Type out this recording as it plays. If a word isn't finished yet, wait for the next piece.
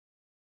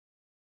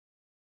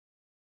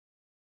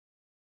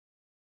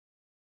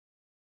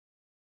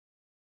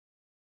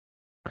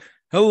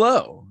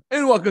Hello,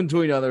 and welcome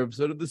to another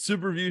episode of the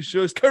Super View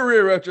Show's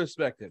Career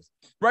Retrospectives.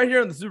 Right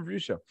here on the Super View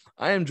Show,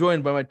 I am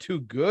joined by my two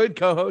good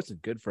co-hosts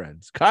and good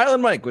friends, Kyle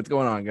and Mike. What's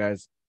going on,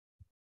 guys?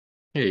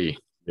 Hey,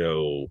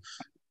 Yo,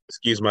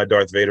 excuse my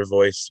Darth Vader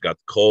voice. Got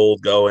the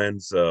cold going,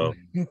 so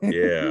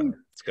yeah,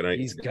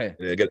 He's gonna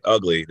get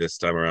ugly this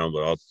time around,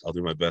 but I'll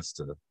do my best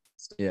to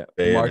yeah.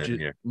 stay in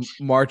here.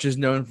 March is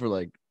known for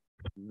like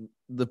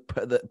the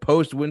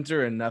post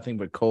winter and nothing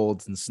but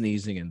colds and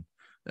sneezing and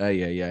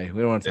yeah.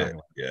 We don't want to talk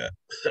about it.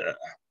 Yeah.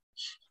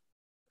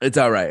 It's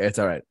all right. It's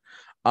all right.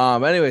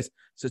 Anyways,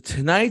 so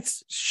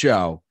tonight's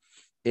show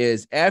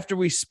is after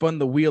we spun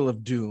the wheel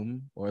of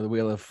doom or the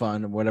wheel of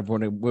fun, or whatever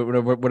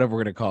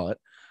we're gonna call it.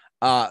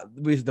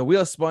 The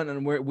wheel spun,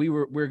 and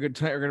we're good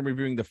tonight. We're gonna be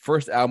reviewing the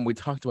first album we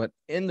talked about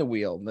in the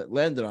wheel that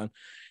landed on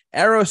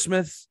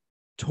Aerosmith's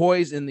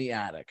 "Toys in the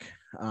Attic."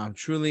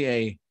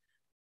 Truly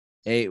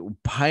a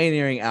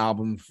pioneering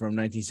album from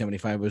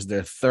 1975. It was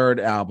their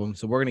third album,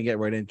 so we're gonna get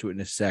right into it in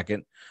a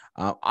second.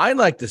 I'd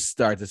like to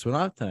start this one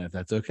off tonight, if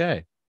that's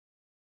okay.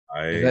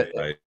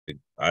 I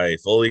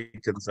fully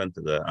consent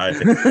to that. I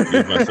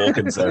give my full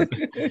consent.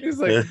 He's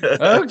like,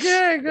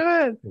 okay,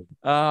 good.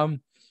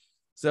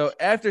 So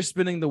after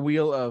spinning the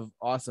wheel of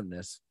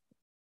awesomeness,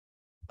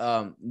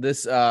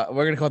 this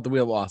we're gonna call it the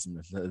wheel of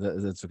awesomeness.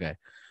 That's okay.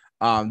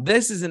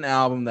 This is an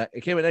album that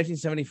it came in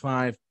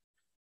 1975,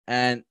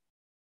 and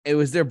it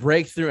was their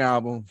breakthrough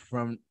album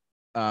from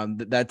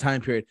that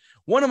time period.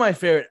 One of my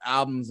favorite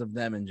albums of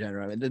them in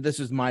general. I mean, this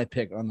was my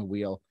pick on the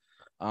wheel.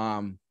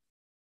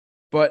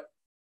 But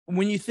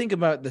when you think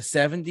about the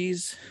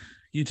 70s,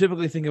 you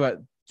typically think about,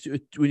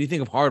 when you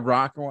think of hard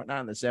rock or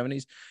whatnot in the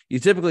 70s, you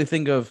typically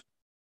think of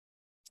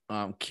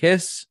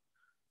Kiss,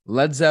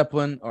 Led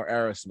Zeppelin, or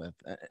Aerosmith.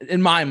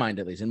 In my mind,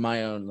 at least, in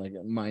my own like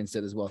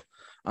mindset as well.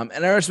 And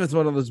Aerosmith's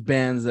one of those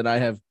bands that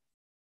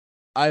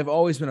I've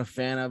always been a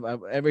fan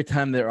of. Every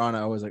time they're on,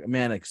 I was like,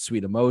 man, like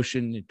Sweet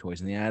Emotion,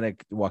 Toys in the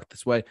Attic, Walk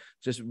This Way.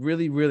 Just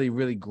really, really,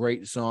 really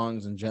great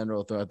songs in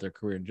general throughout their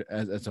career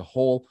as a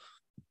whole.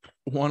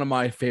 One of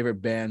my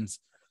favorite bands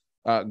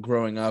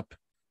growing up.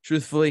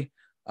 Truthfully,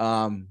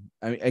 I mean,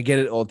 I get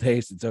it, old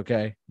taste. It's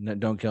okay. No,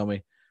 don't kill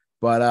me.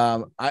 But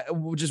I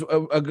just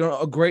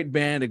a great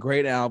band, a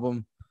great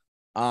album.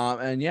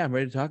 And yeah, I'm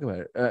ready to talk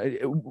about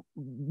it.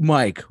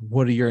 Mike,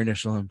 what are your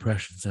initial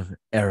impressions of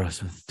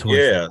Aerosmith?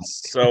 Yeah,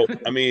 so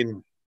I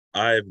mean,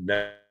 I've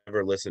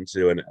never listened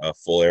to a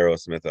full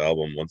Aerosmith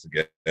album. Once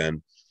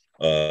again,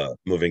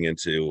 moving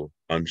into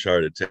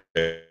uncharted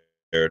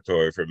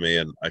territory for me,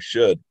 and I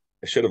should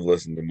have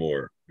listened to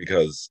more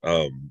because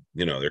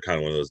they're kind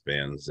of one of those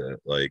bands that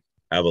like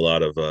have a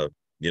lot of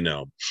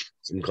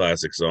some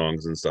classic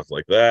songs and stuff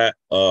like that.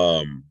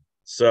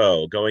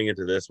 So going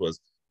into this was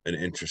an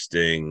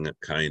interesting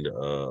kind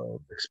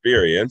of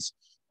experience.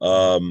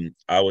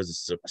 I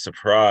was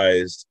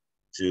surprised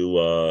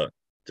to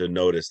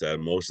notice that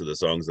most of the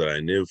songs that I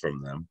knew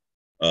from them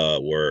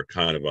were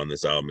kind of on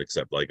this album,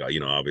 except like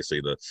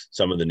obviously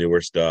some of the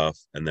newer stuff,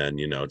 and then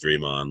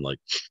Dream On, like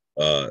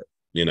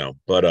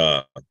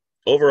but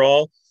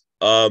overall,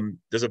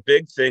 there's a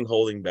big thing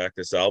holding back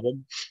this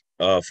album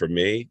for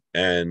me,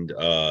 and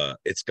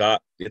it's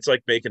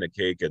like baking a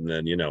cake and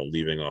then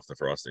leaving off the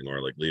frosting,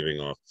 or like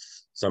leaving off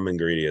some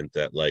ingredient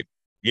that like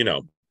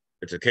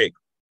it's a cake,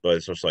 but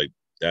it's just like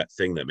that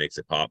thing that makes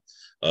it pop.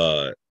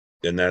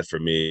 And that for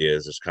me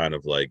is just kind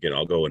of like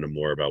I'll go into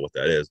more about what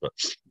that is, but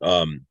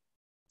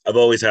I've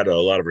always had a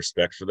lot of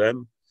respect for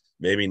them.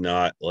 Maybe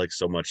not like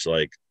so much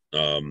like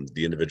the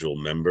individual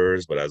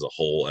members, but as a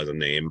whole, as a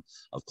name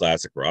of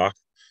classic rock.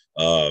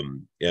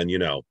 And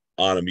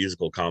on a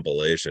musical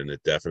compilation,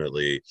 it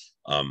definitely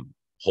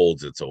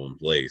holds its own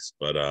place.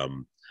 But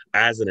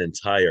as an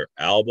entire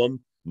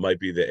album,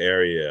 might be the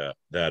area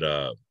that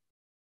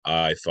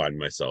I find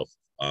myself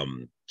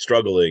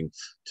struggling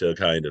to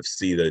kind of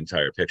see the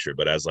entire picture.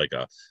 But as like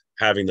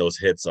having those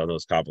hits on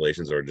those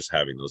compilations, or just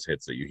having those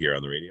hits that you hear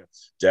on the radio,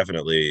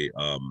 definitely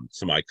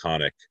some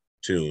iconic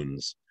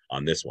tunes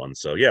on this one.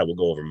 So yeah, we'll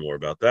go over more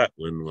about that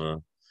when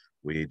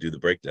we do the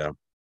breakdown.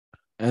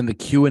 And the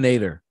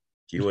Q&A-er.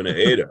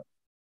 Q&A-er.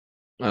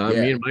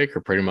 Me and Mike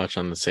are pretty much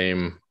on the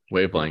same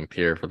wavelength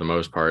here for the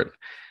most part.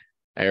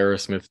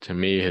 Aerosmith to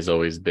me has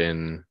always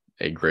been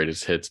a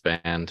greatest hits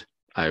band.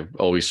 I've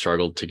always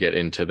struggled to get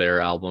into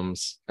their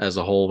albums as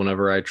a whole.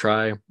 Whenever I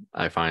try,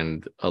 I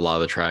find a lot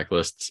of the track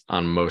lists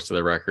on most of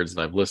the records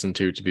that I've listened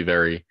to be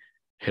very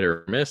hit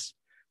or miss.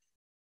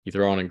 You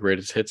throw on a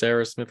greatest hits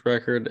Aerosmith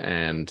record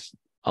and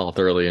I'll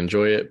thoroughly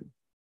enjoy it.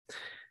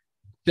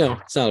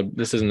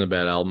 This isn't a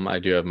bad album. I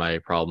do have my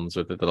problems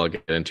with it that I'll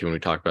get into when we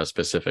talk about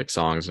specific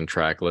songs and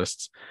track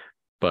lists.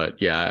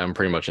 But yeah, I'm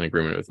pretty much in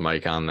agreement with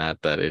Mike on that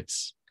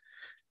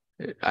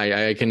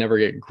I can never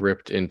get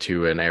gripped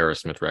into an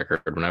Aerosmith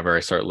record. Whenever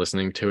I start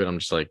listening to it, I'm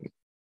just like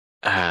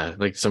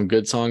some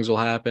good songs will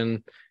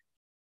happen.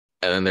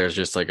 And then there's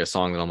just like a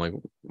song that I'm like,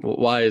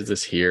 why is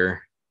this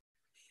here?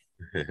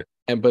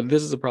 But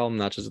this is a problem,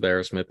 not just with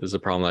Aerosmith. This is a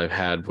problem that I've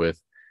had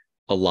with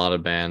a lot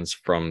of bands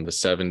from the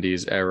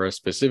 70s era,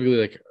 specifically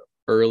like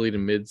early to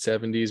mid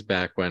 70s,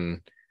 back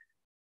when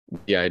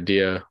the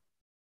idea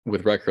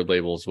with record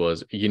labels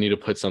was you need to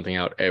put something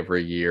out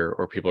every year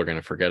or people are going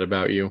to forget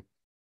about you.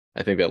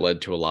 I think that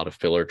led to a lot of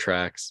filler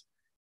tracks.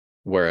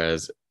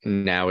 Whereas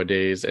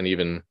nowadays and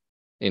even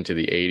into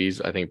the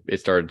 80s, I think it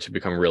started to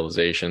become a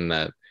realization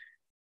that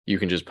you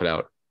can just put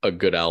out a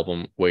good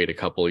album, wait a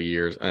couple of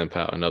years, and put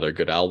out another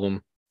good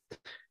album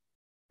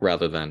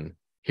rather than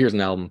here's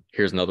an album,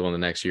 here's another one the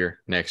next year,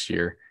 next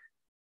year.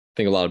 I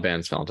think a lot of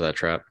bands fell into that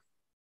trap.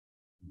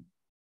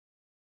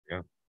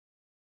 Yeah.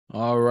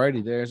 All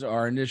righty, there's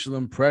our initial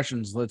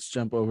impressions. Let's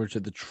jump over to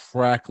the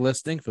track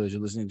listing. For those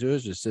you're listening to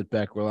us, just sit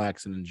back,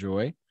 relax, and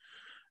enjoy.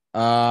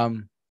 Right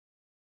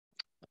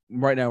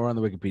now we're on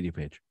the Wikipedia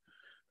page.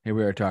 Here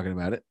we are talking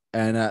about it,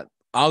 and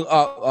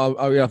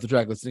I'll read off the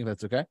track listing if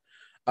that's okay.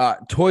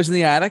 Toys in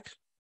the Attic,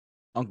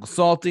 Uncle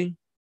Salty,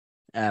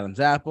 Adam's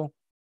Apple,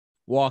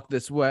 Walk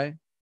This Way,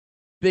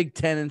 Big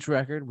 10-inch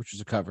record, which is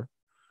a cover.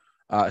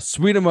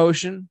 Sweet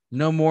Emotion,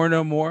 No More,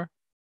 No More,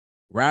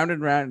 Round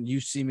and Round,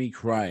 You See Me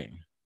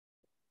Crying.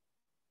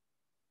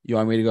 You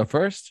want me to go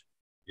first?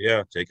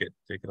 Yeah, take it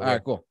away. All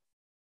right, cool.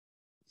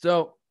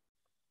 So,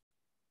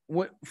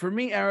 what for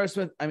me,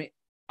 Aerosmith? I mean,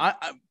 I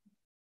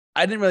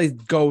didn't really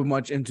go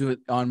much into it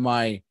on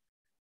my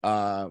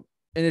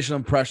initial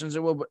impressions,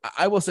 but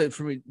I will say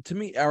to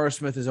me,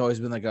 Aerosmith has always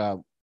been like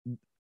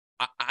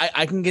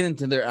I can get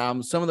into their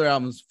albums, some of their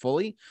albums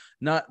fully,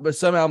 but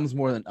some albums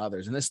more than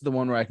others, and this is the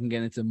one where I can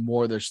get into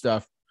more of their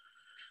stuff,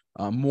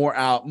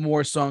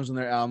 more songs on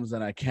their albums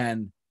than I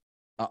can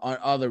on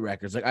other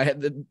records. Like I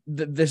had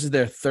this is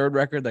their third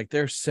record, like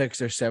their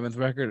sixth or seventh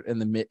record in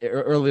the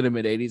early to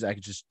mid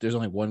 80s. There's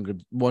only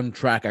one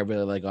track I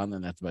really like on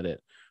them, that's about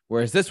it.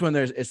 Whereas this one,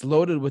 it's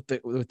loaded with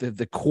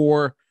the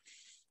core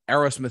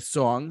Aerosmith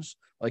songs.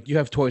 Like you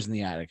have Toys in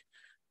the Attic,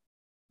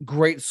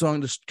 great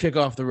song to kick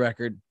off the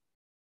record,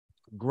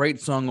 great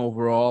song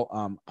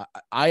overall.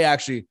 I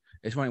actually,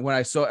 it's funny, when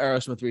I saw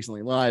Aerosmith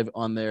recently live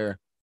on their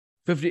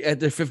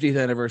 50th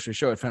anniversary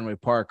show at Fenway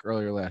Park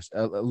later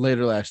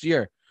last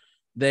year,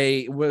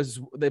 they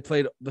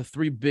played the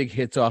three big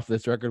hits off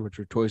this record, which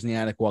were Toys in the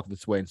Attic, Walk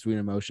This Way, and Sweet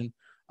Emotion.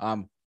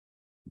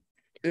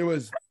 It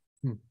was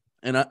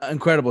an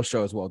incredible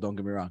show as well, don't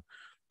get me wrong,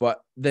 but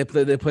they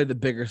played the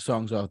bigger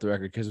songs off the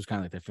record because it was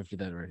kind of like their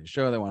 50th anniversary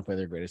show. They want to play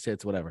their greatest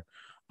hits, whatever.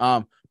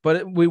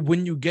 But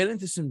when you get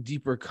into some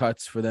deeper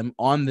cuts for them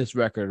on this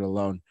record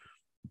alone,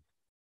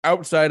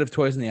 outside of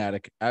Toys in the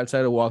Attic,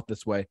 outside of Walk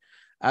This Way,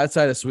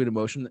 outside of Sweet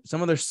Emotion,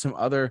 some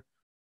other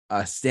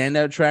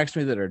standout tracks to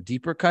me that are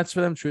deeper cuts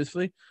for them,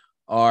 truthfully,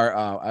 are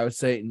I would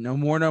say No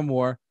More, No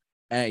More,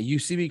 You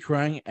See Me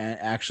Crying, and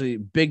actually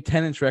Big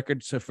 10-inch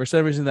record. So for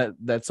some reason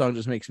that song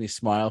just makes me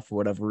smile for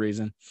whatever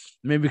reason.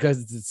 Maybe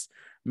because it's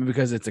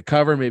a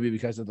cover, maybe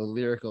because of the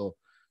lyrical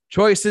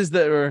choices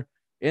that were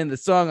in the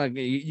song. Like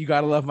you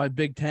gotta love my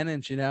Big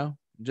 10-inch,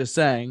 just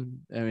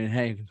saying. I mean,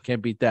 hey,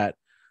 can't beat that.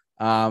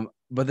 But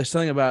there's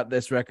something about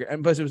this record,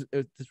 and plus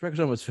this record's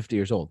almost 50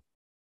 years old.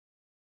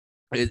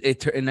 In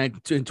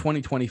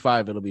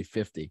 2025 it'll be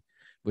 50,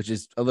 which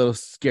is a little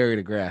scary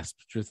to grasp,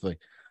 truthfully.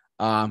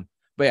 But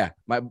yeah,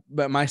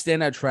 my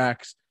standout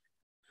tracks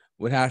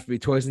would have to be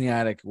Toys in the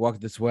Attic, Walk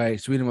This Way,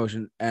 Sweet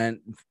Emotion, and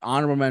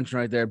honorable mention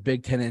right there,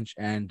 Big 10-inch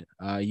and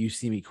You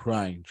See Me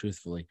Crying,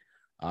 truthfully.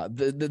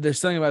 There's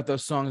something about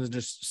those songs that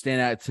just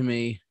stand out to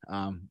me.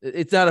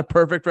 It's not a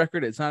perfect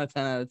record. It's not a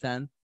 10 out of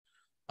 10.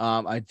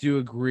 I do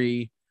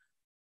agree.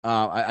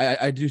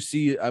 I do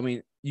see, I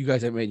mean, you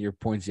guys haven't made your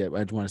points yet, I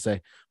just want to say,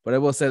 but I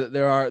will say that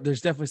there's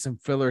definitely some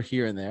filler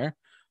here and there.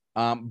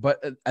 But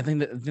I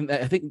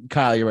think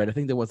Kyle, you're right. I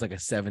think there was like a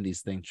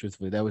 70s thing,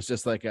 truthfully. That was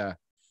just like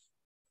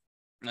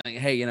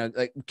hey,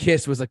 like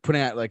Kiss was like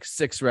putting out like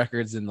 6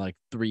 records in like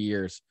 3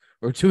 years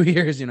or 2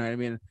 years, you know what I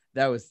mean?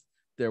 That was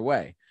their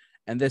way.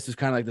 And this was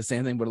kind of like the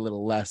same thing, but a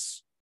little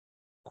less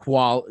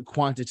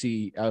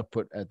quantity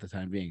output at the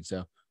time being.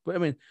 So, but I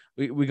mean,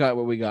 we got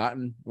what we got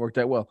and worked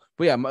out well.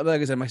 But yeah,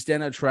 like I said, my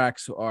standout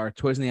tracks are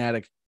Toys in the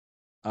Attic,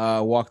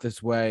 Walk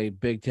This Way,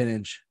 Big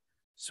 10-inch,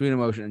 Sweet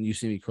Emotion, and You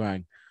See Me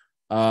Crying.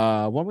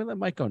 Why don't we let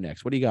Mike go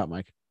next? What do you got,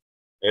 Mike?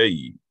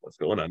 Hey, what's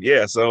going on?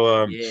 Yeah,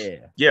 so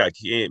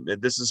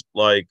this is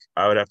like,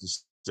 I would have to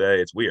say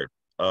it's weird.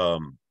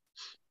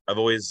 I've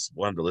always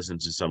wanted to listen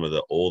to some of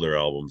the older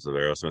albums of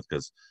Aerosmith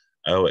because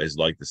I always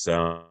liked the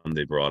sound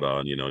they brought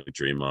on,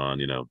 Dream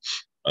On,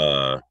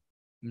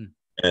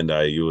 and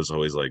I was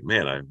always like,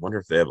 man, I wonder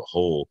if they have a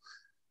whole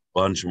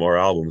bunch more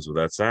albums with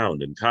that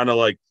sound, and kind of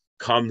like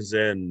comes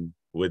in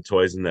with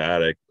Toys in the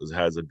Attic,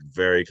 has a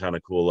very kind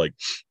of cool, like,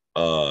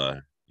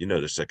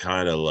 just a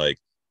kind of like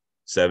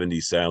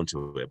 70s sound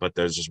to it. But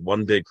there's just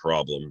one big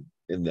problem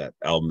in that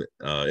album,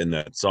 in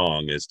that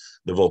song, is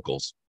the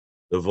vocals.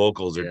 The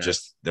vocals are they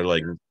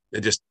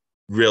just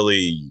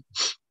really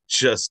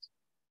just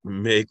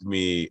make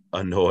me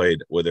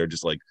annoyed, where they're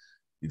just like,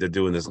 they're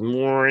doing this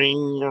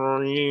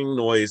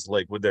noise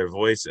like with their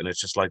voice, and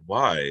it's just like,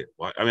 why?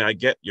 I mean, I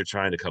get you're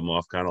trying to come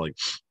off kind of like,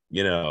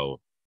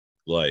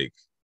 like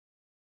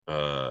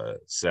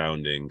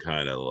sounding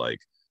kind of like,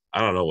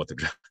 I don't know what they're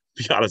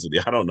be honest with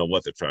you, I don't know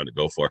what they're trying to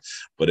go for,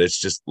 but it's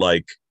just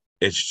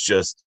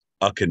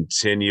a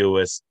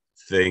continuous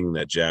thing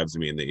that jabs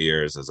me in the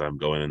ears as I'm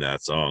going in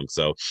that song.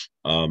 So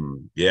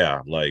yeah,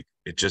 like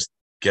it just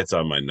gets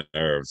on my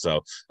nerves.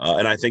 So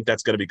and I think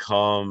that's going to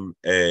become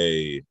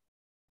a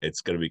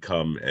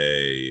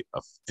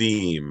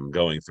theme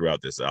going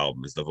throughout this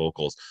album, is the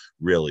vocals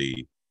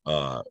really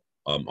are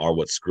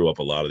what screw up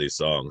a lot of these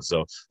songs.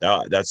 So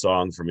that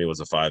song for me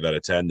was a 5 out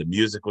of 10. The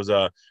music was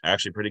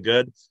actually pretty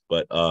good,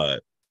 but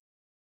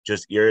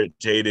just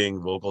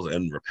irritating vocals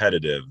and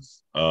repetitive,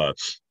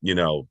 you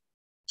know,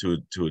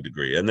 to a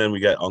degree. And then we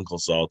got Uncle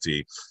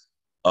Salty.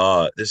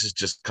 This is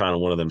just kind of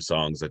one of them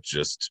songs that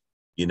just,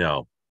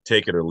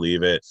 take it or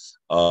leave it.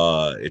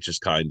 It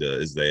just kind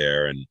of is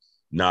there, and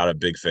not a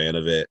big fan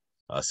of it.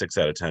 6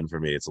 out of 10 for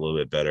me. It's a little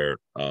bit better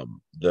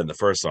than the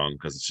first song,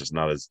 because it's just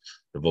not as,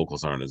 the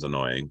vocals aren't as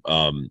annoying.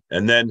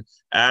 And then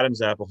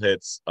Adam's Apple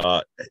hits,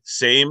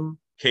 same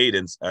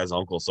cadence as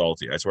Uncle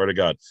Salty. I swear to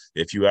God,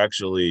 if you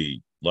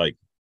actually like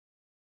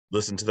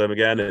listen to them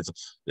again, it's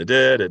and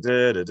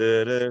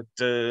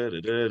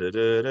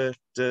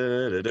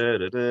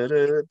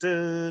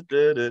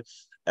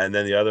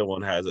then the other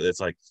one has, it's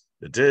like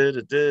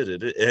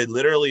it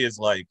literally is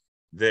like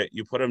that.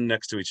 You put them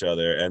next to each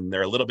other and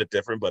they're a little bit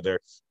different, but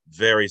they're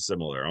very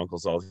similar. Uncle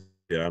Salty,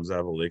 Adam's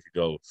Apple,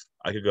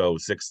 I could go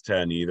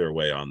 6-10 either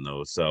way on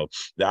those. So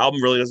the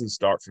album really doesn't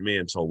start for me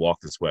until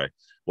Walk This Way.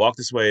 Walk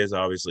This Way is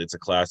obviously, it's a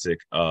classic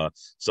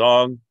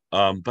song,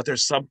 but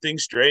there's something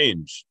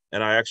strange,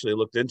 and I actually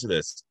looked into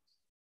this.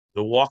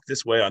 The Walk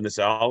This Way on this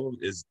album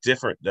is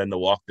different than the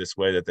Walk This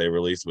Way that they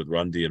released with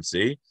Run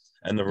DMC.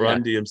 And the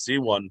Run DMC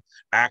one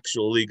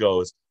actually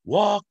goes,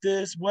 walk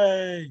this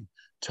way,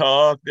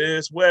 talk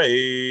this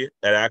way. It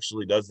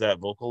actually does that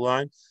vocal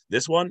line.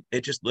 This one,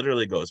 it just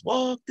literally goes,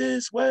 walk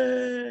this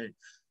way,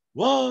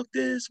 walk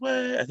this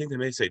way. I think they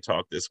may say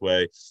talk this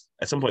way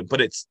at some point,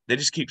 but they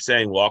just keep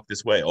saying walk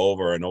this way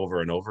over and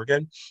over and over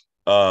again.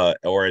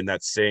 Or in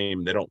that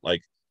same, they don't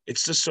like,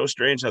 it's just so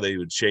strange how they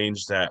would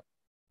change that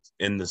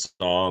in the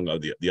song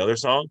of the other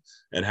song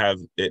and have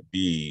it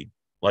be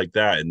like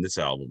that in this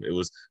album. It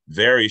was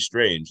very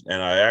strange,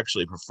 and I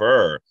actually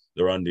prefer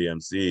the Run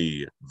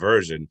DMC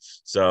version.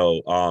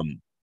 So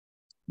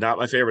not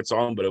my favorite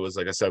song, but it was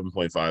like a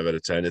 7.5 out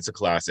of 10. It's a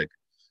classic.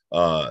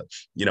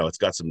 It's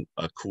got some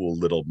cool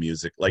little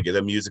music. Like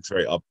the music's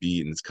very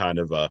upbeat, and it's kind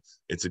of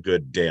it's a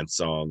good dance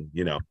song,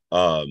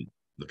 that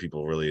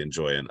people really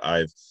enjoy. And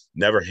I've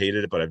never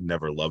hated it, but I've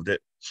never loved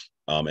it.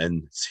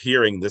 And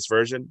hearing this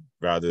version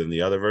rather than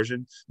the other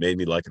version made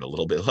me like it a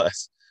little bit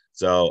less.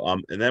 So,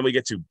 and then we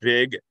get to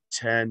Big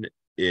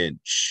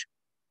 10-inch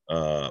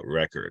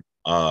record.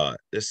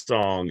 This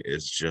song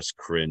is just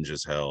cringe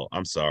as hell.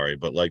 I'm sorry,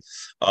 but like,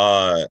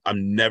 I've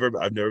never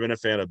been a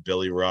fan of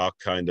Billy Rock,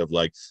 kind of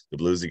like the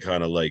bluesy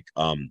kind of like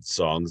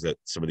songs that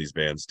some of these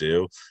bands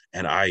do.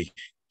 And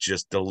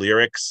the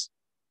lyrics,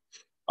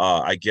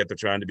 I get they're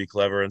trying to be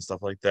clever and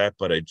stuff like that,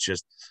 but it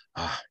just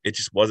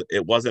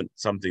wasn't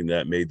something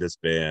that made this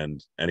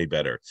band any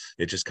better.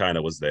 It just kind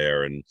of was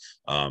there, and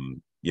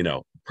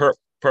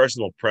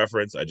personal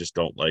preference, I just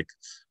don't like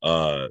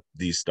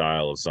these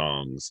style of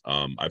songs.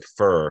 I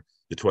prefer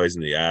the Toys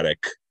in the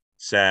Attic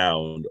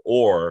sound,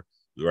 or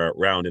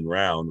Round and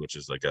Round, which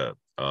is like a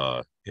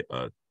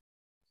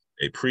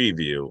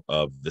preview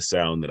of the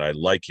sound that I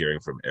like hearing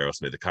from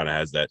Aerosmith. It kind of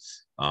has that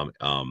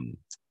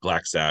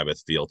Black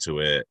Sabbath feel to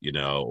it,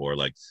 or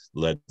like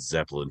Led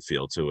Zeppelin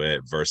feel to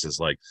it, versus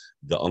like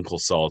the Uncle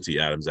Salty,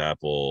 Adam's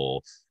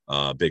Apple,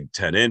 Big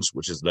 10-inch,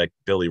 which is like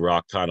Billy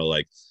Rock kind of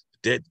like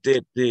like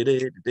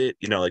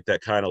that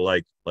kind of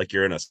like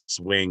you're at a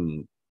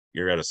swing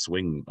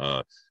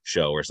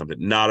show or something.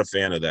 Not a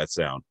fan of that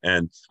sound.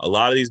 And a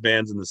lot of these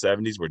bands in the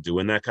 70s were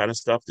doing that kind of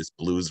stuff, this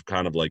blues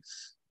kind of like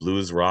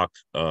blues rock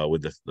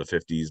with the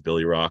 50s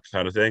Billy Rock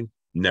kind of thing.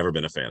 Never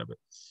been a fan of it.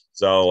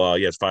 So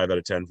it's 5 out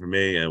of 10 for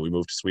me. And we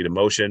move to Sweet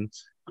Emotion,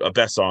 a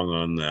best song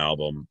on the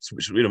album.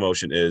 Sweet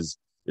Emotion it's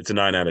a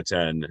 9 out of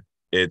 10.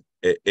 It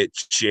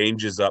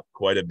changes up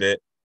quite a bit,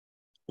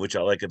 which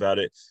I like about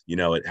it.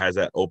 It has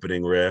that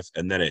opening riff,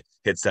 and then it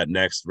hits that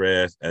next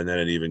riff, and then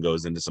it even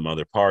goes into some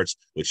other parts,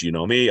 which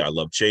me, I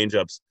love change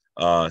ups.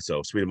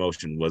 So Sweet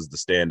Emotion was the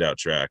standout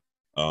track.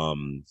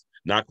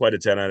 Not quite a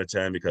 10 out of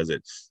 10, because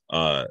it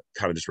kind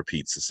of just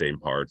repeats the same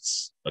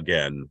parts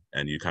again,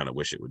 and you kind of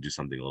wish it would do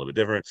something a little bit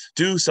different.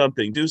 Do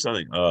something.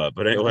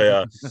 But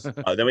anyway,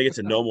 then we get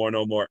to No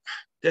More.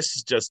 This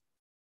is just,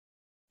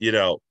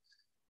 it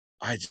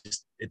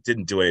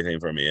didn't do anything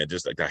for me.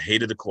 I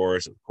hated the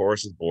chorus. The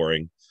chorus is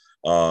boring.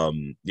 I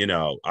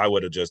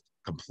would have just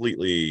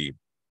completely,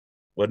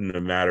 wouldn't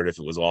have mattered if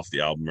it was off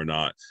the album or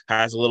not.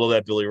 Has a little of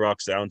that Billy Rock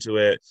sound to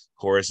it.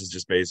 Chorus is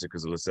just basic,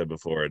 as I said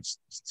before. It's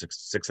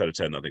 6 out of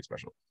 10, nothing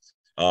special.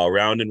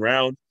 Round and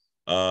Round,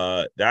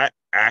 that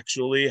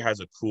actually has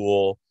a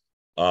cool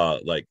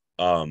Black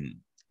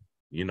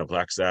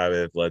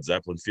Sabbath, Led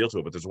Zeppelin feel to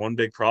it, but there's one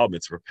big problem.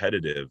 It's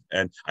repetitive.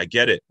 And I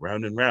get it.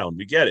 Round and round.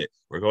 We get it.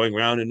 We're going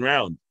round and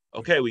round.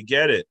 Okay, we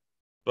get it.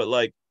 But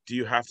like, do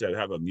you have to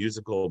have a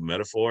musical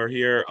metaphor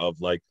here of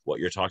like what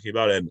you're talking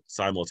about and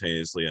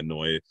simultaneously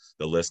annoy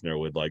the listener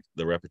with like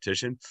the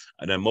repetition?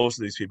 And then most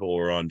of these people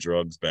were on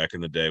drugs back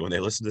in the day when they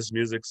listened to this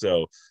music,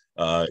 so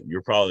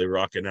you're probably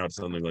rocking out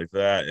something like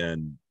that,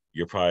 and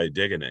you're probably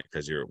digging it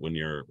because when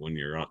you're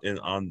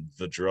on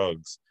the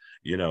drugs,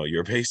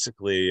 you're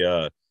basically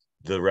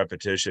the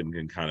repetition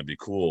can kind of be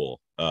cool.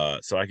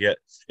 So I get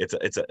it's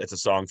a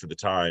song for the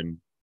time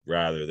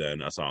rather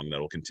than a song that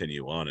will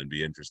continue on and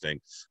be interesting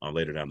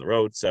later down the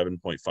road.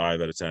 7.5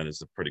 out of 10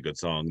 is a pretty good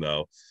song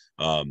though.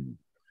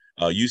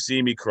 You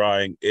See Me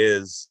Crying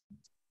is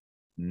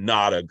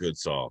not a good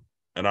song,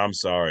 and I'm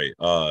sorry.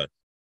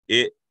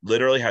 It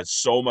literally had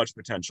so much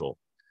potential.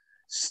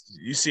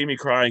 You See Me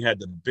Crying had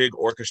the big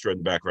orchestra in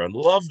the background.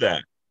 Love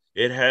that.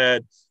 It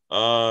had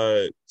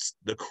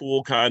the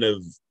cool kind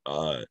of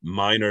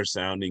minor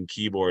sounding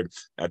keyboard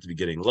at the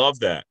beginning. Love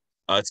that.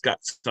 It's got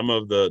some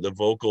of the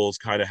vocals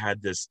kind of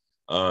had this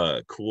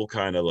cool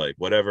kind of like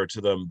whatever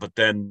to them, but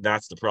then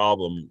that's the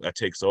problem that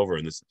takes over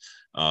in this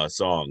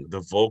song.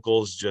 The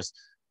vocals just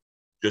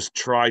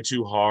try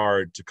too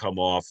hard to come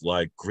off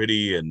like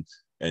gritty and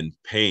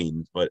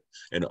pain, but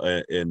in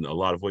a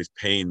lot of ways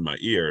pain my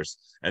ears.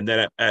 And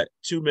then at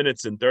 2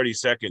 minutes and 30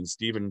 seconds,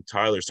 Steven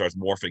Tyler starts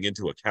morphing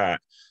into a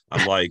cat.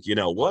 I'm like,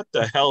 what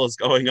the hell is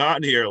going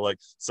on here? Like,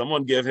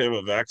 someone give him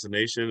a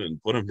vaccination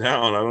and put him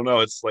down. I don't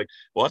know. It's like,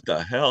 what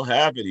the hell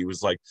happened? He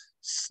was like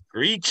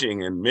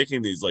screeching and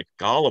making these like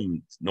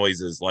Gollum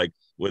noises, like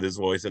with his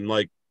voice. And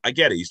like, I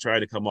get it. He's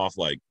trying to come off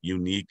like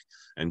unique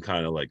and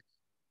kind of like,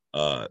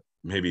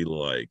 maybe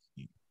like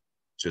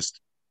just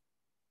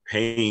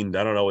pained.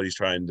 I don't know what he's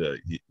trying to.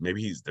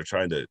 They're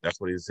trying to. That's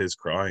what his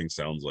crying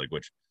sounds like,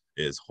 which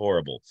is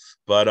horrible.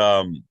 But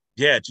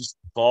yeah, it just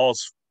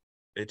falls.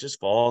 It just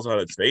falls on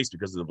its face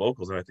because of the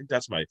vocals, and I think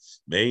that's my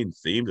main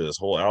theme to this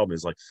whole album.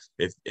 Is like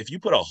if you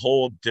put a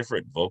whole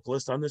different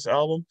vocalist on this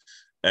album,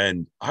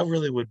 and I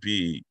would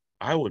be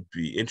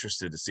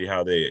interested to see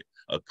how they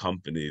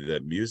accompany the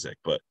music.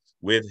 But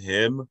with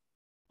him,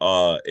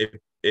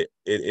 it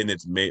in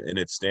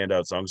its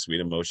standout song,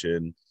 Sweet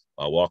Emotion,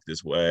 Walk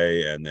This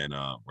Way, and then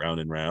Round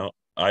and Round.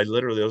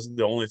 Those are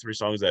the only 3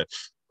 songs that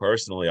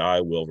personally I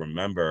will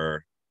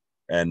remember,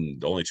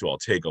 and the only 2 I'll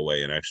take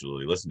away and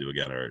actually listen to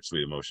again are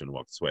Sweet Emotion,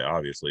 Walk This Way,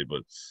 obviously.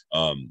 But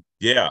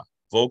yeah,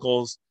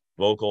 vocals.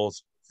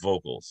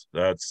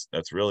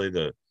 That's really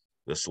the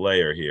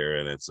slayer here,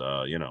 and it's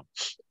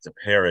it's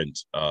apparent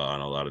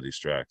on a lot of these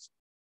tracks.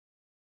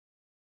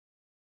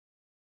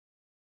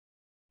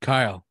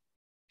 Kyle.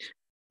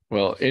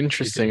 Well,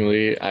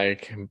 interestingly, I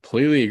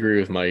completely agree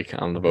with Mike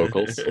on the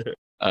vocals.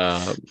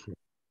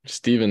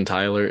 Steven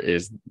Tyler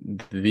is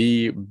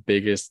the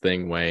biggest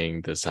thing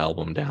weighing this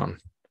album down.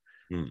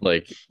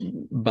 Like,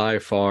 by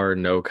far,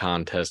 no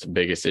contest,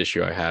 biggest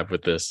issue I have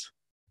with this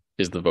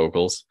is the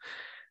vocals.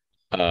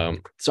 So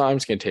I'm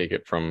just going to take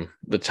it from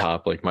the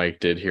top like Mike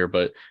did here,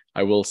 but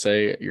I will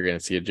say you're going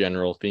to see a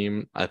general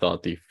theme. I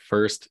thought the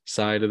first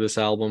side of this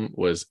album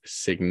was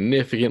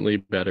significantly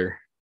better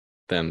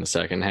than the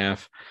second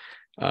half.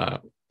 So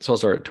I'll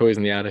start Toys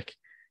in the Attic.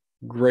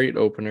 Great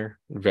opener,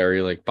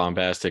 very like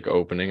bombastic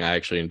opening. I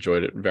actually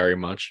enjoyed it very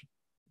much.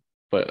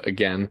 But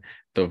again,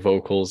 the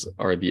vocals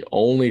are the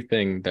only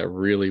thing that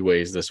really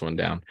weighs this one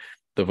down.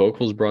 The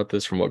vocals brought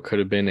this from what could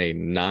have been a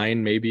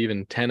 9, maybe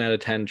even 10 out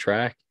of 10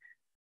 track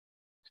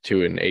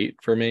to an 8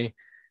 for me.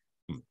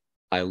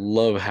 I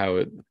love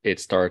how it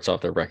starts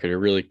off the record. It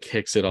really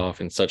kicks it off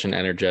in such an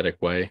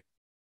energetic way.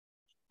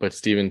 But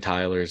Steven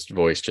Tyler's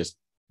voice just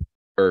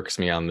irks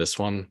me on this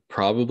one,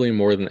 probably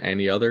more than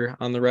any other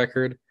on the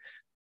record,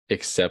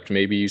 except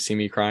maybe You See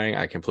Me Crying.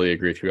 I completely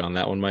agree with you on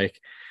that one, Mike.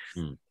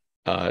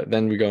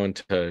 Then we go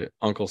into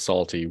Uncle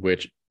Salty,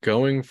 which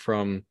going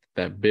from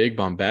that big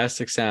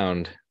bombastic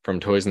sound from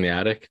Toys in the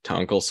Attic to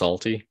Uncle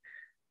Salty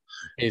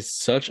is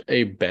such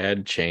a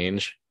bad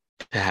change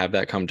to have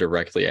that come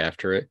directly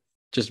after it.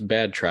 Just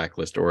bad track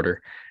list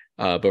order.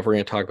 But if we're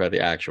going to talk about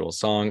the actual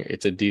song,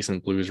 it's a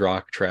decent blues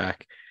rock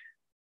track.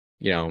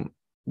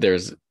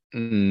 There's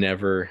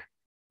never,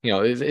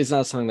 it's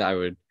not something that I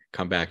would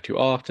come back to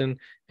often.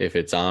 If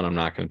it's on, I'm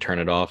not going to turn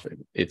it off.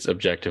 It's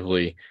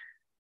objectively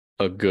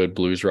a good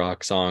blues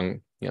rock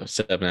song,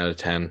 7 out of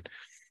 10.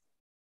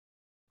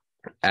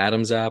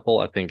 Adam's Apple,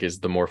 I think, is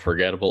the more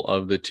forgettable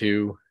of the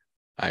 2.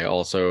 I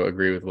also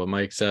agree with what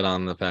Mike said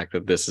on the fact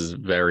that this is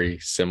very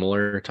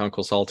similar to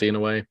Uncle Salty in a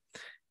way.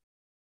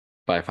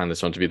 But I find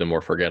this one to be the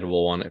more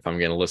forgettable one. If I'm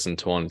going to listen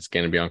to one, it's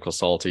going to be Uncle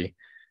Salty.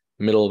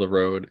 Middle of the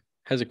Road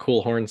has a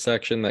cool horn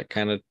section that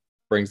kind of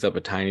brings up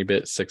a tiny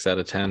bit, 6 out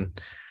of 10.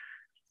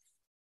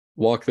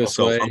 Walk This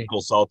Way.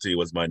 Uncle Salty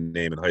was my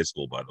name in high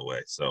school, by the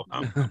way. So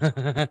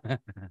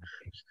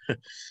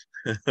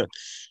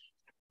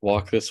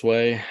Walk This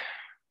Way.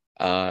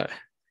 Not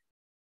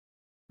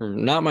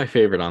my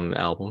favorite on the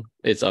album.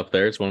 It's up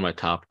there. It's one of my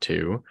top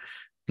 2.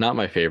 Not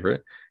my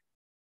favorite.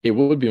 It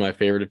would be my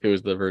favorite if it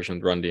was the version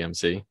with Run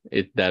DMC.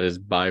 That is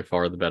by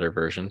far the better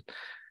version.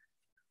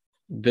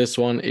 This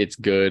one, it's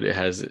good. It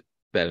has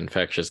that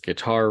infectious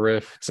guitar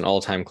riff. It's an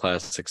all-time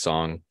classic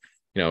song.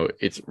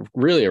 it's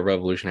really a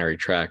revolutionary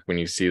track when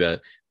you see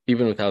that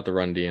even without the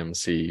Run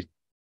DMC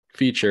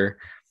feature,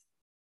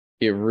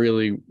 it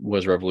really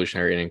was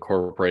revolutionary in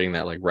incorporating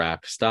that like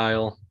rap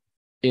style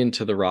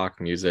into the rock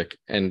music.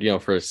 And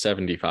for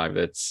 75,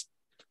 that's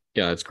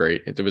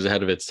great. It was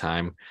ahead of its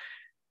time.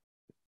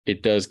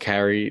 It does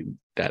carry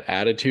that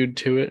attitude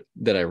to it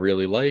that I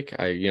really like.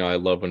 I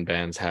love when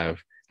bands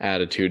have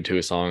attitude to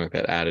a song, like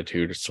that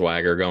attitude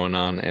swagger going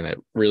on, and it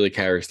really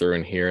carries through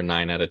in here.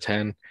 9 out of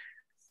 10.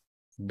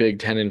 Big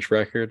 10-inch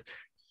record.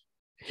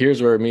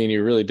 Here's where me and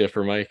you really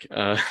differ, Mike.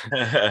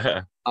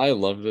 I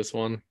love this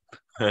one.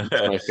 It's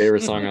my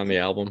favorite song on the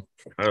album.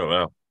 Oh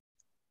wow.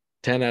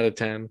 10 out of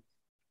 10.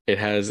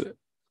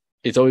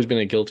 It's always been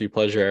a guilty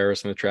pleasure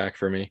Aerosmith track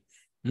for me.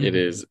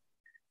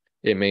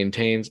 It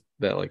maintains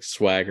that like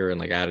swagger and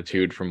like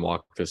attitude from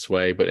Walk This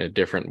Way, but in a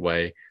different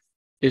way.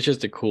 It's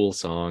just a cool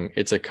song.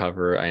 It's a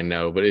cover, I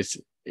know, but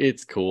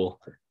it's cool.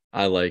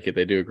 I like it.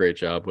 They do a great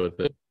job with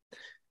it.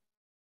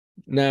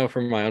 Now,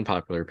 for my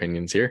unpopular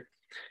opinions here,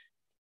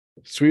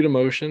 Sweet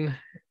Emotion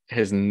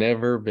has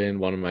never been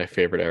one of my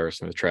favorite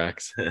Aerosmith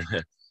tracks.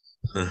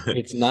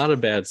 It's not a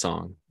bad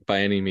song by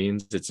any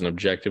means. It's an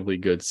objectively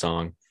good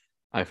song.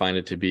 I find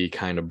it to be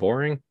kind of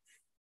boring.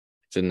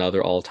 It's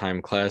another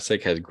all-time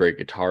classic, has great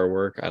guitar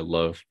work. I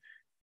love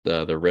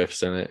the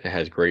riffs in it. It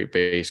has great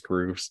bass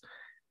grooves.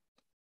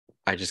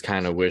 I just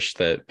kind of wish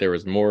that there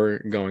was more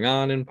going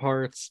on in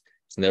parts.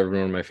 It's never been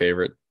one of my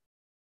favorite.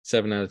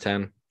 7 out of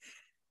 10.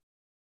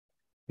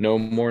 No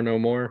More, No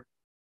More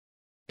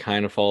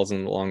kind of falls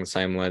along the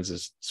same lines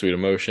as Sweet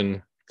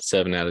Emotion.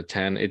 7 out of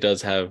 10. It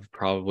does have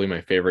probably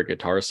my favorite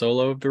guitar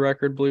solo of the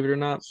record, believe it or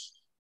not.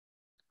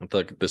 I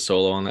thought the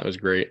solo on that was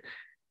great.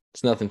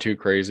 It's nothing too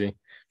crazy.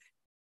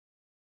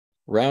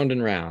 Round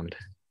and Round.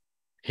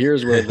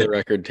 Here's where the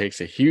record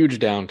takes a huge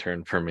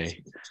downturn for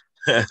me.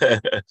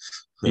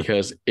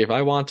 Because if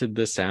I wanted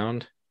this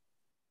sound,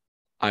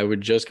 I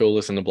would just go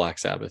listen to Black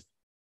Sabbath.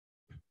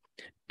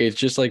 It's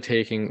just like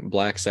taking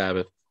Black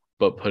Sabbath,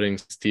 but putting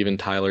Steven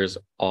Tyler's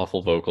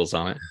awful vocals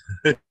on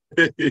it.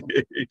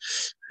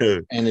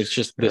 And it's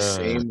just the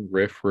same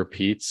riff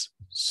repeats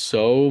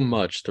so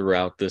much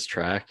throughout this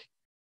track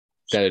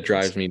that it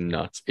drives me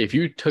nuts. If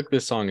you took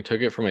this song and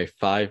took it from a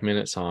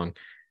 5-minute song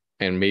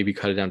and maybe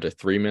cut it down to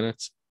 3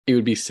 minutes, it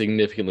would be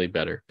significantly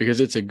better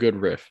because it's a good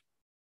riff.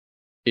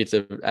 It's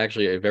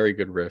actually a very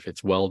good riff.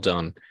 It's well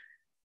done,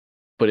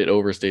 but it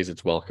overstays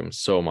its welcome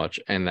so much.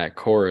 And that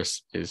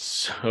chorus is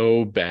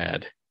so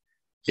bad.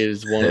 It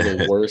is one of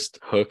the worst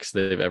hooks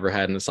they've ever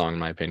had in a song, in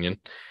my opinion.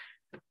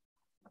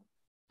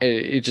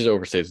 It just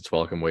overstays its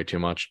welcome way too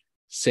much.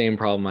 Same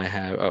problem I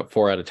have.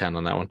 4 out of 10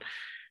 on that one.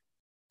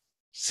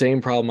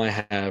 Same problem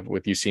I have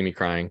with You See Me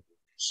Crying.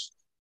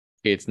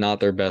 It's not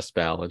their best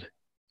ballad.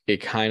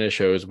 It kind of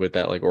shows with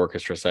that like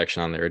orchestra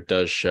section on there. It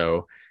does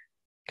show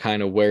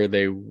kind of where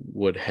they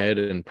would head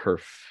and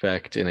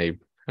perfect in a,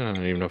 I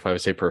don't even know if I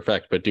would say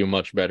perfect, but do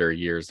much better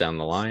years down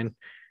the line.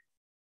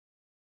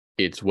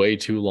 It's way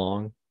too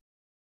long.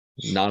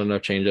 Not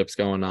enough change-ups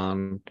going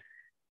on.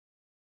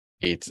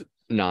 It's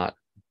not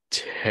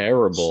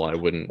terrible, I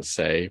wouldn't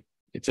say.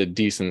 It's a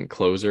decent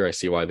closer. I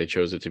see why they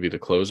chose it to be the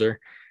closer.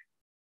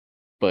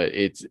 But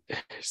it's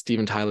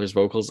Steven Tyler's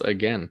vocals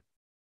again.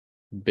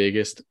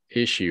 Biggest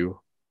issue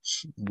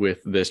with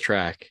this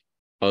track,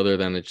 other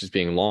than it just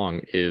being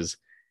long, is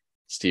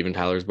Steven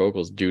Tyler's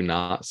vocals do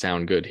not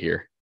sound good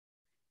here.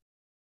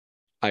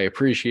 I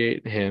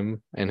appreciate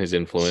him and his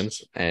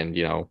influence and,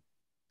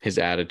 his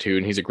attitude,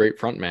 and he's a great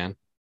front man.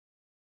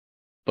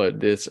 But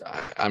this,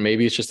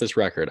 maybe it's just this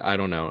record. I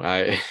don't know.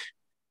 When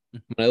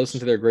I listen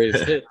to their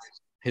greatest hits,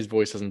 his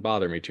voice doesn't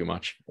bother me too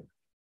much.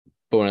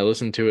 But when I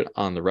listen to it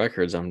on the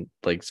records, I'm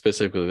like,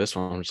 specifically this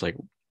one, I'm just like,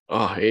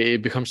 oh,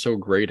 it becomes so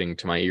grating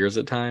to my ears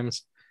at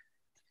times.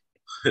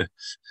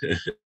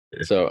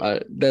 So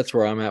that's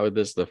where I'm at with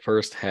this. The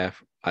first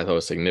half I thought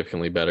was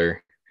significantly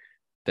better,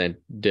 then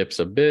dips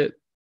a bit,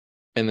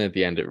 and then at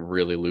the end it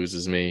really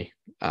loses me.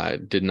 I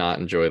did not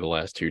enjoy the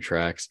last 2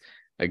 tracks.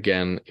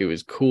 Again, it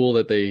was cool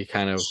that they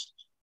kind of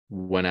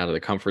went out of the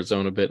comfort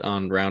zone a bit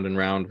on Round and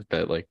Round with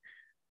that like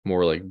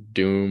more like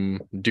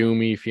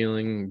doomy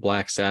feeling,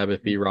 Black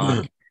Sabbath-y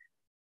rock,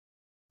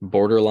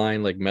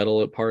 borderline like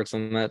metal at parts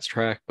on that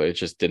track, but it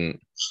just didn't.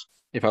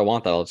 If I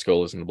want that, I'll just go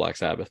listen to Black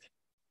Sabbath.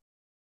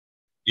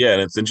 Yeah,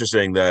 and it's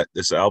interesting that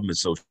this album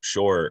is so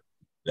short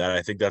that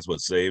I think that's what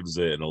saves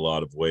it in a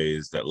lot of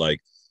ways. That like,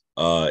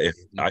 if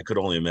I could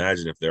only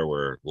imagine if there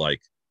were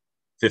like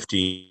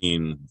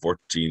 15,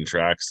 14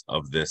 tracks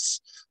of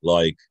this,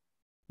 like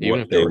even what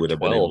if they would have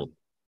been able.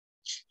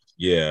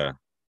 Yeah,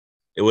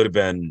 it would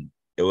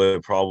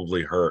have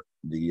probably hurt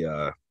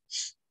the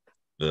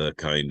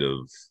kind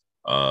of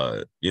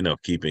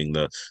keeping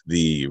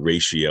the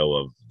ratio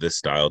of this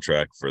style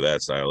track for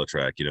that style of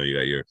track. You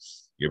got your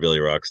Billy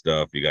Rock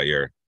stuff, you got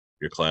your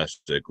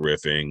classic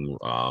riffing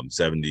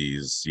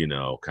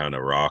 70s kind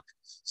of rock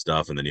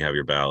stuff, and then you have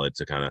your ballad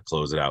to kind of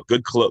close it out.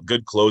 Good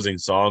closing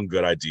song,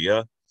 good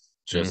idea.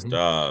 Just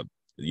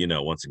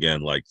once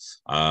again, like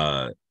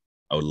I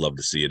would love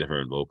to see a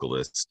different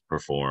vocalist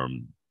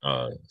perform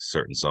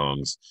certain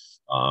songs,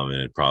 and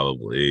it'd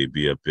probably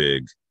be a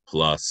big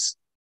plus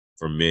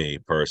for me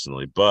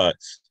personally. But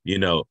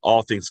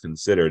all things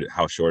considered,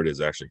 how short it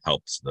is actually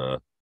helps the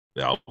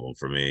album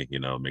for me.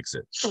 Makes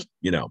it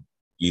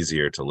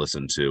easier to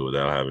listen to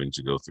without having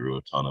to go through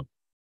a ton of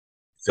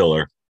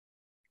filler.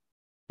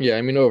 Yeah,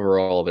 I mean,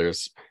 overall,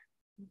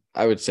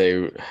 I would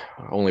say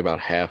only about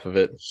half of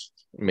it,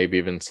 maybe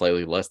even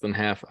slightly less than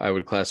half, I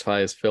would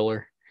classify as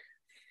filler.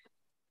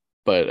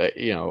 But,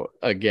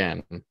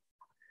 again,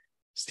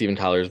 Steven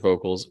Tyler's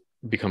vocals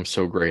become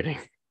so grating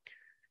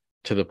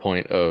to the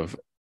point of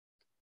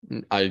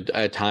I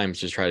at times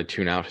just try to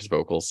tune out his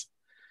vocals,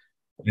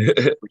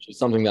 which is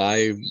something that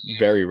I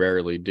very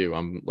rarely do.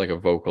 I'm like a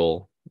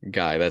vocal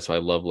guy. That's what I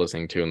love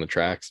listening to in the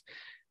tracks.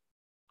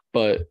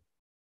 But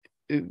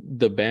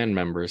the band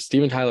members,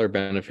 Steven Tyler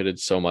benefited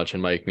so much,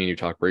 and Mike, me and you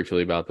talked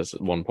briefly about this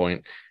at one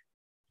point.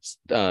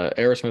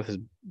 Aerosmith has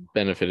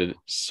benefited,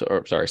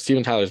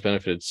 Steven Tyler's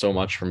benefited so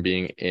much from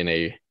being in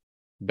a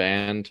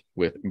band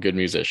with good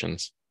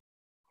musicians.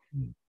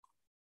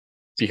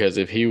 Because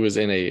if he was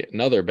in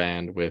another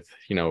band with,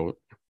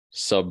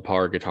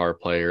 subpar guitar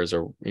players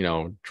or,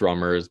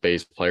 drummers,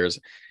 bass players,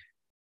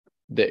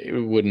 they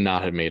would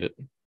not have made it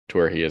to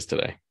where he is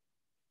today.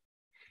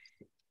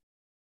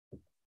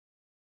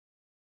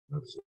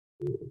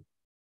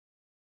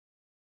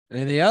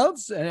 Anything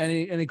else?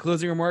 Any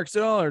closing remarks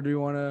at all, or do you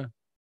want to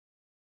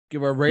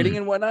give our rating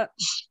and whatnot?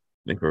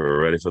 I think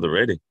we're ready for the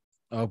rating.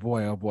 Oh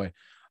boy.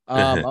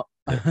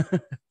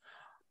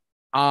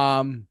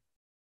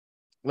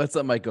 Let's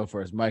let Mike go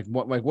first. Mike,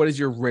 what is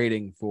your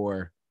rating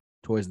for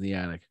Toys in the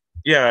Attic?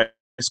 Yeah,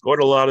 I scored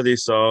a lot of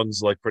these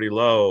songs like pretty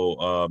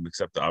low,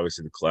 except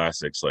obviously the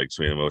classics like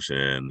Sweet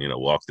Emotion,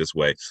 Walk This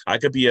Way. I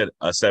could be at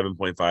a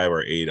 7.5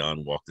 or 8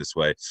 on Walk This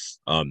Way.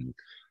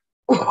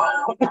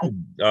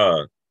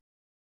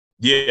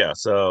 Yeah,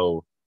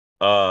 so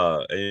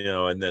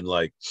and then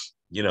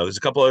there's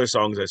a couple other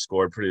songs I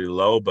scored pretty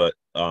low, but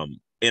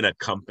in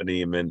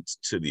accompaniment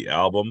to the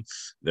album,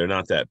 they're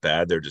not that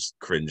bad. They're just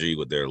cringy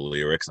with their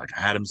lyrics. Like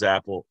Adam's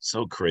Apple,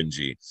 so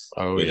cringy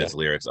with his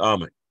lyrics. Oh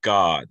my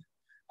god.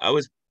 I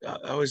was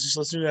just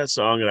listening to that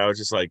song and I was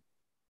just like,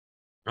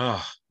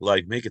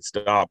 make it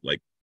stop.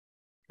 Like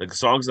the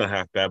song's not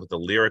half bad, but the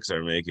lyrics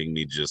are making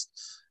me just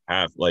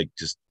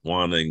just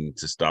wanting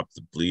to stop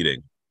the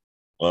bleeding.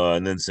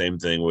 And then same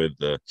thing with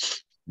the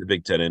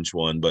big 10-inch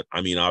one. But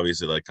I mean,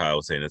 obviously, like Kyle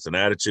was saying, it's an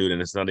attitude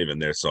and it's not even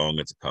their song,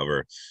 it's a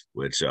cover,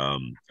 which I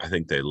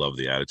think they love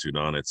the attitude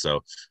on it.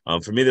 So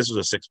for me, this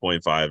was a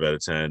 6.5 out of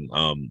 10.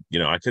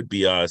 I could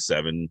be a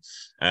 7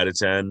 out of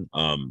 10.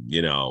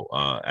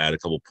 Add a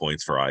couple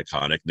points for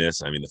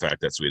iconicness. I mean, the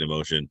fact that Sweet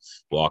Emotion,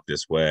 Walk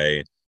This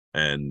Way,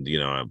 and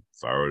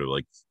if I were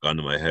to gun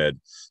to my head,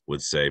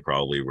 would say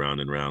probably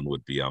Round and Round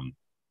would be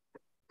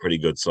pretty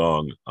good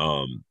song.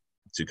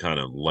 To kind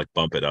of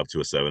bump it up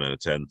to a 7 out of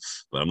 10,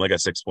 but I'm like a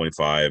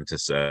 6.5 to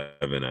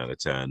 7 out of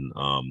 10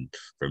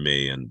 for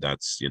me, and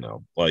that's it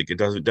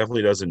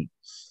definitely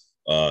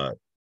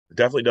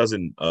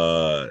doesn't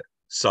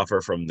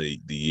suffer from the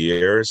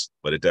years,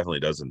 but it definitely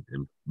doesn't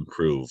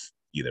improve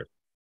either.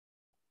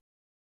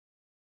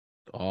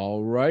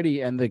 All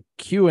righty, and the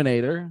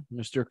Q&Ator,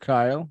 Mr.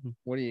 Kyle,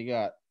 what do you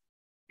got?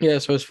 Yeah,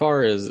 so as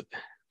far as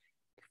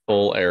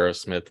full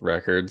Aerosmith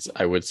records,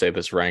 I would say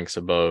this ranks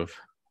above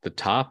the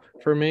top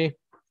for me.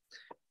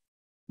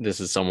 This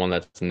is someone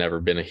that's never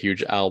been a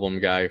huge album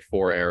guy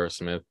for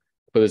Aerosmith,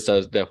 but this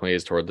definitely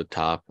is toward the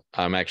top.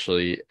 I'm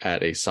actually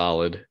at a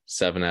solid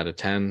 7 out of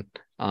 10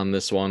 on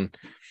this one.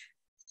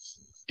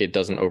 It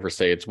doesn't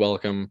overstay its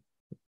welcome.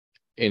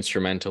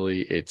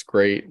 Instrumentally, it's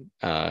great.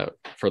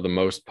 For the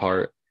most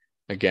part,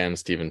 again,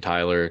 Steven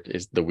Tyler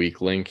is the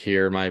weak link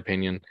here, in my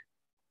opinion,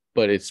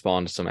 but it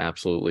spawned some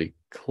absolutely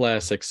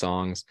classic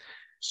songs.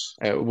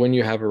 When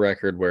you have a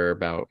record where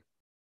about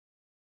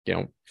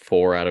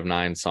 4 out of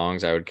 9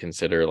 songs I would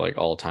consider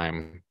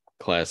all-time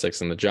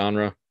classics in the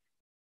genre,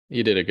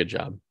 you did a good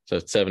job. So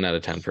it's 7 out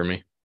of 10 for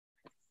me.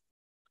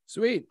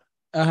 Sweet.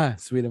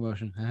 Sweet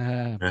Emotion.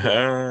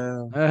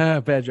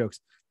 Bad jokes.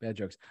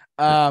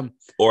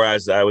 Or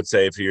as I would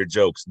say for your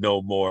jokes,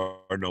 no more.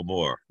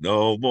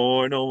 Oh,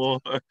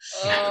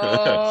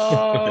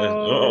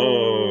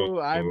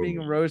 I'm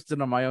being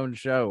roasted on my own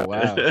show.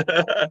 Wow.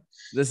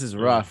 This is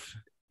rough.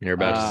 You're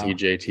about to see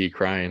JT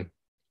crying.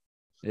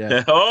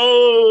 Yeah.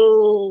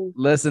 Oh,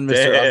 listen,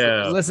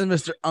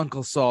 Mr.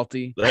 Uncle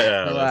Salty.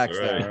 Yeah, relax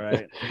right. now,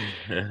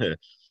 right?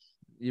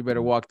 You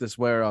better walk this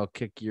way or I'll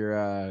kick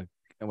your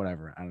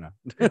whatever. I don't know.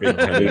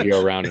 You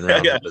go round and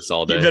round with this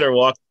all day. You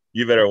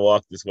better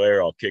walk this way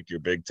or I'll kick your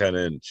big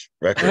 10-inch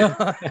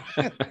record.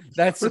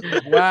 That's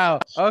wow.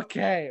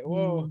 Okay.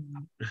 Whoa.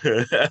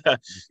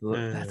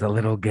 That's a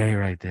little gay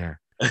right there.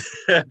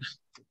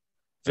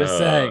 Just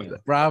saying.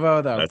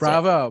 Bravo though.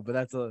 Bravo. But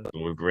that's what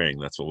we bring.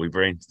 That's what we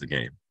bring to the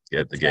game.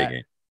 Get the gay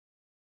game.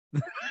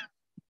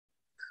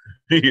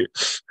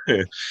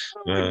 Oh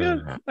my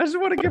God. I just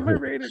want to get my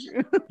rating.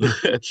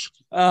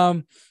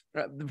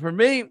 For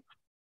me,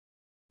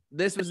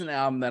 this was an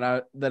album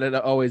that had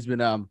always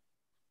been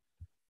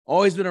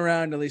always been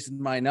around, at least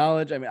in my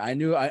knowledge. I mean, I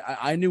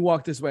knew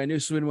Walk This Way, I knew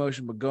Sweet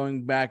Emotion, but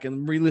going back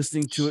and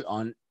re-listening to it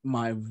on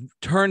my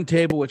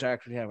turntable, which I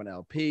actually have an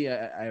LP,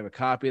 I have a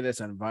copy of this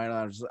on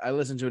vinyl. I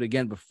listened to it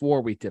again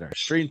before we did our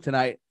stream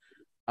tonight.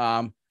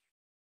 I'm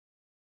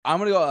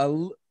gonna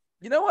go.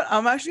 You know what?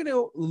 I'm actually gonna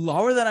go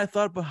lower than I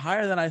thought, but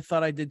higher than I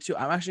thought I did too.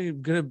 I'm actually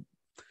gonna,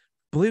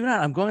 believe it or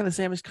not, I'm going the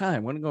same as Kyle.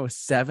 I'm gonna go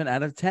 7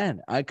 out of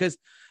 10. Because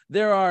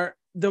the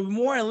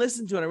more I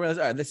listen to it, I realize,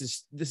 all right, this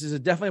is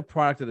definitely a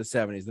product of the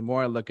 70s. The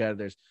more I look at it,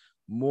 there's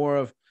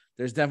the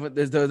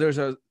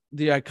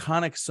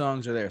iconic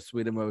songs are there.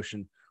 Sweet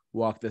Emotion,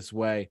 Walk This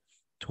Way,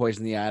 Toys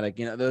in the Attic.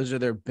 You know, those are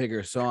their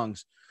bigger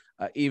songs.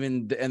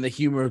 And the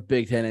humor of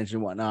Big 10 Inch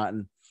and whatnot.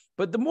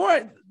 But the more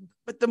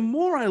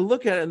I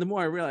look at it, and the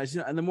more I realize,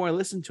 and the more I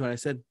listen to it, I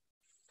said,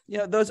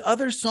 those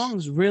other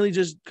songs really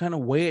just kind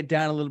of weigh it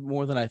down a little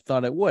more than I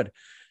thought it would.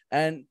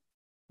 And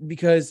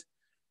because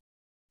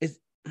it's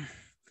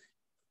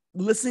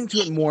listening to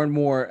it more and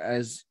more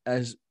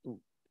listening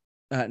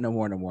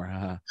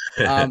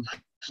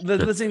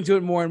to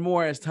it more and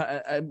more as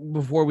time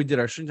before we did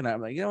our stream tonight,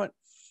 I'm like, you know what?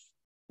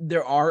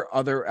 There are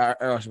other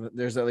Aerosmith.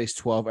 There's at least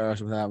 12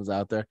 Aerosmith albums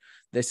out there.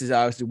 This is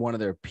obviously one of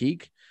their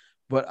peak.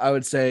 But I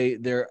would say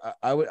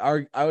I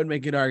would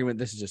make an argument.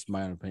 This is just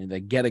my own opinion.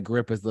 That Get a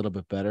Grip is a little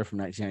bit better from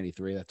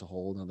 1993. That's a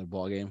whole another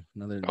ball game.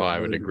 I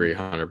would agree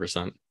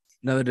 100%.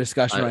 Another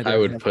discussion. I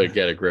would put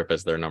Get a Grip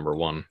as their number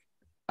one.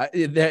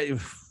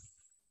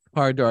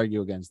 Hard to argue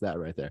against that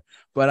right there.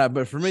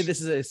 But for me, this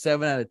is a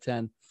 7 out of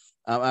 10.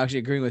 I'm actually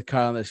agreeing with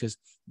Kyle on this because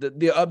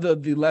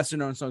the lesser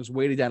known songs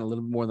weighted down a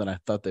little bit more than I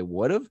thought they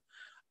would have.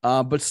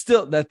 But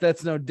still,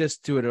 that's no diss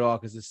to it at all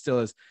because it still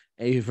is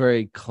a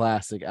very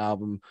classic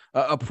album,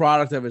 a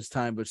product of its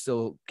time, but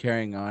still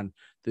carrying on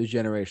through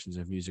generations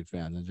of music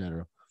fans in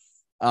general.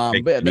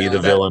 The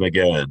villain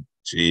again.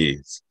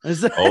 Jeez,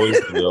 always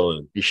the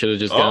villain. You should have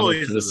just gone up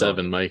to the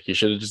 7, Mike. You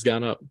should have just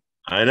gone up.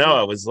 I know.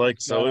 I was like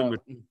so in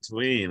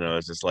between. I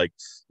was just like,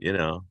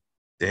 damn.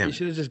 You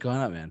should have just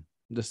gone up, man.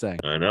 I'm just saying.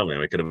 I know, man.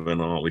 We could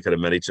have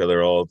met each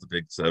other all at the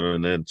big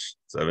 7-inch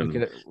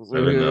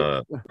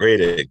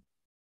rating.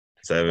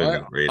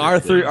 7 rating.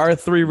 Our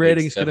three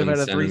ratings could have had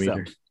a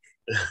threesome.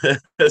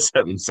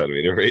 7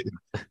 centimeter rating.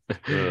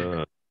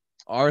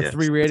 Our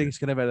 3 ratings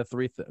could have had a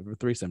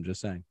threesome.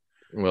 Just saying.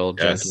 Well,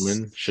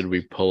 gentlemen, should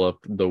we pull up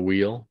the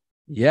wheel?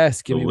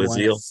 Yes. Give me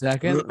 1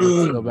 second.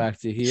 Let's go back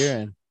to here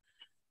and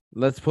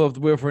let's pull up the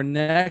wheel for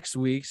next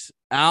week's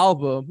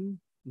album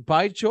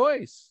by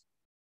choice.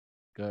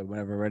 Good.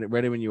 Whenever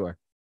ready when you are.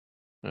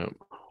 Oh,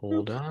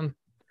 hold on.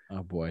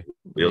 Oh boy.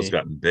 Wheel's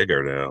gotten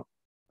bigger now.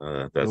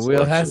 The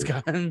wheel has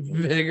gotten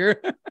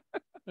bigger.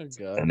 Oh,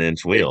 God.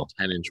 10-inch wheel.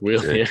 10-inch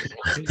wheel, yeah.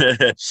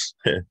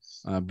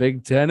 A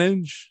big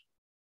 10-inch.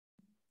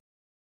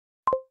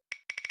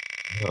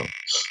 Oh,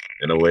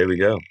 and away we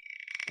go.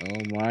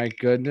 Oh, my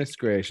goodness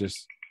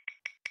gracious.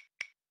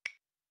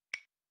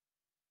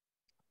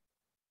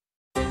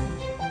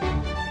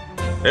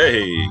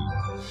 Hey.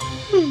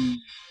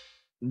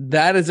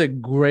 That is a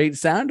great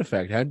sound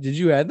effect. How did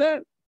you add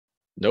that?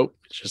 Nope,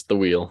 it's just the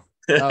wheel.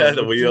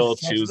 The wheel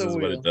chooses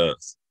what it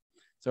does.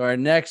 So our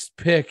next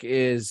pick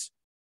is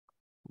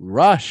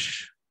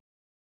Rush.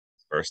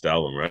 First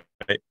album, right?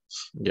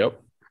 Yep.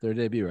 Their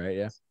debut, right?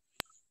 Yeah.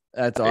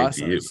 That's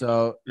awesome.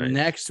 So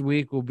next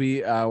week will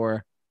be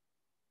our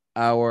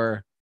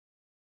I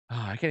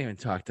can't even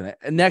talk tonight.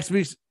 Next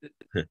week's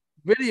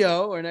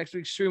video or next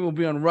week's stream will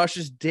be on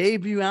Rush's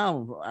debut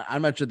album.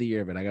 I'm not sure the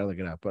year of it. I gotta look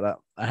it up, but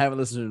I haven't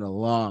listened to it in a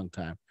long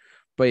time.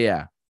 But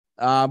yeah,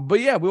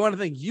 we want to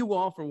thank you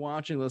all for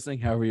watching, listening,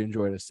 however you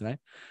enjoyed us tonight.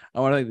 I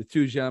want to thank the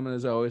two gentlemen,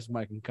 as always,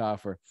 Mike and Kyle,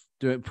 for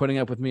putting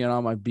up with me and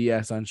all my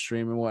BS on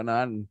stream and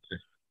whatnot. And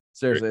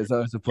seriously, it's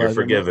always a pleasure. You're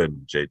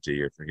forgiven, JT.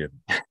 You're forgiven.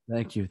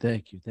 Thank you.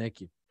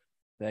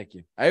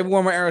 I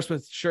wore my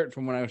Aerosmith shirt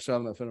from when I was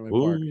selling at Fenway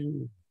Park.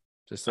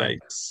 Just like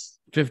nice.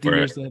 50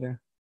 years later.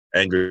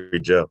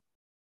 Angry Joe.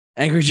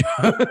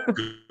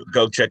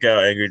 Go check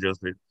out Angry Joe's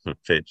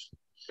page.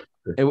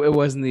 It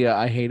wasn't the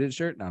I Hate It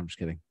shirt? No, I'm just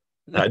kidding.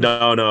 No,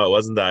 it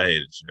wasn't the I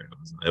Hate It shirt.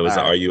 It was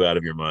the Are You Out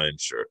of Your Mind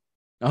shirt.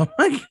 Oh,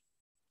 my God.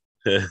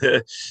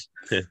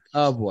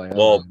 Oh, boy.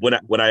 Well,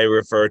 when I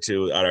refer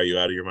to Are You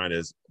Out of Your Mind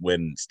is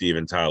when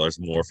Steven Tyler's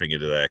morphing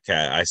into that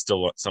cat. I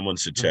still want someone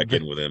should check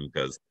in with him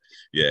because,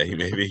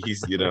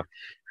 he's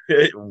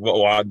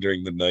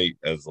wandering the night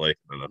as like,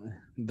 I don't know.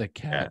 The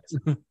cat.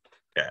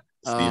 Cat.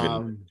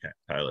 Steven Cat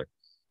Tyler.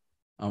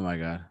 Oh, my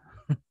God.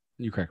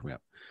 You crack me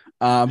up.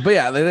 But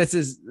yeah, this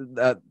is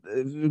a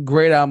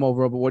great album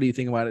overall. But what do you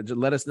think about it? Just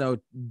let us know,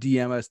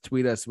 DM us,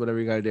 tweet us, whatever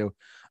you got to do.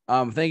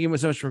 Thank you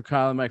so much for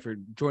Kyle and Mike for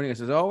joining us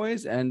as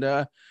always. And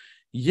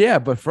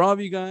but for all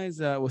of you guys,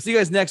 we'll see you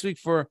guys next week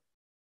for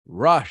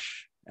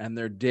Rush and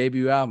their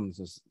debut album.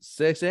 So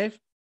stay safe,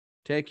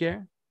 take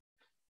care,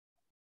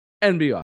 and be awesome.